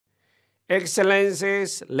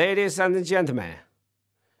Excellencies, ladies and gentlemen,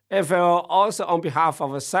 FAO also on behalf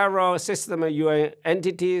of several system UN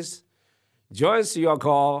entities joins your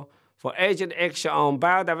call for urgent action on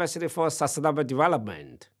biodiversity for sustainable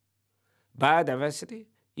development. Biodiversity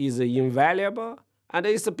is invaluable and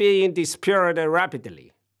is being disappeared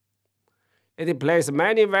rapidly. It plays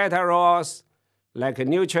many vital roles like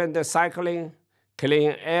nutrient cycling,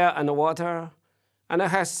 clean air and water, and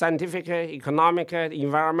has scientific, economic,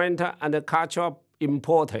 environmental, and cultural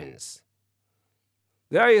importance.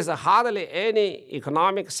 There is hardly any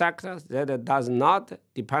economic sector that does not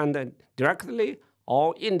depend directly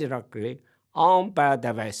or indirectly on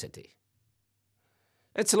biodiversity.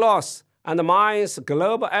 Its loss undermines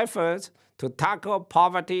global efforts to tackle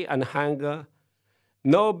poverty and hunger.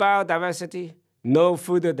 No biodiversity, no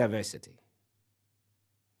food diversity.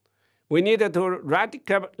 We need to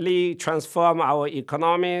radically transform our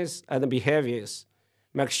economies and behaviors,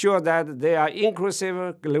 make sure that they are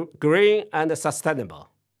inclusive, green, and sustainable.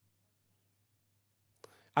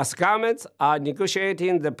 As governments are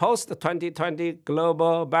negotiating the post-2020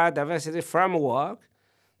 Global Biodiversity Framework,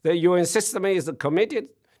 the UN system is committed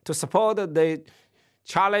to support the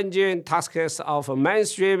challenging tasks of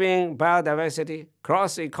mainstreaming biodiversity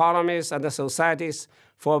across economies and societies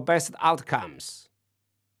for best outcomes.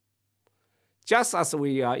 Just as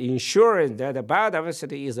we are ensuring that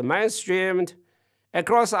biodiversity is mainstreamed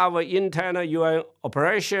across our internal UN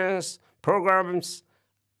operations, programs,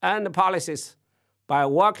 and policies by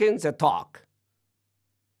walking the talk.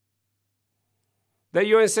 The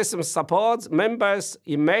UN system supports members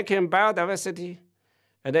in making biodiversity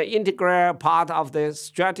an integral part of the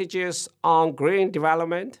strategies on green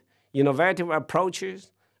development, innovative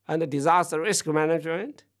approaches, and disaster risk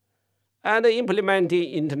management, and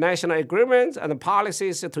implementing international agreements and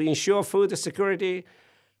policies to ensure food security,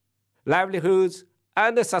 livelihoods,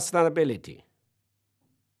 and sustainability.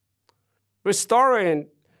 Restoring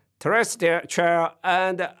terrestrial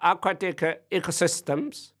and aquatic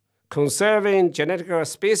ecosystems, conserving genetic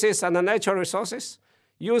species and natural resources,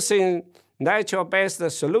 using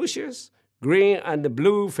nature-based solutions, green and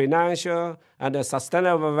blue financial and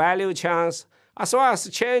sustainable value chains, as well as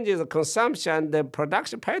changes consumption and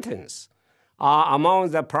production patterns, are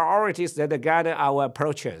among the priorities that guide our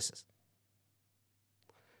approaches.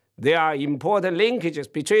 There are important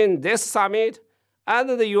linkages between this summit and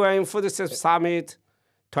the UN Food Systems Summit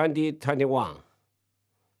 2021.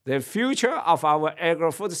 The future of our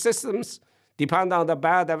agro-food systems depends on the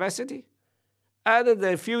biodiversity, and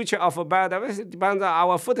the future of biodiversity depends on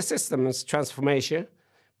our food systems transformation,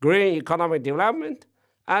 green economic development,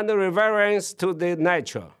 and reverence to the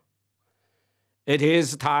nature. It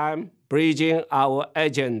is time bridging our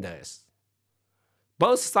agendas.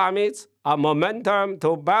 Both summits are momentum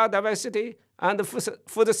to biodiversity and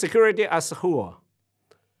food security as a whole.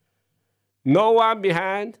 No one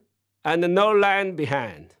behind and no land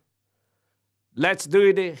behind. Let's do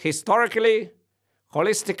it historically,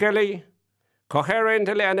 holistically,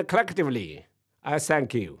 coherently, and collectively. I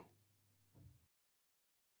thank you.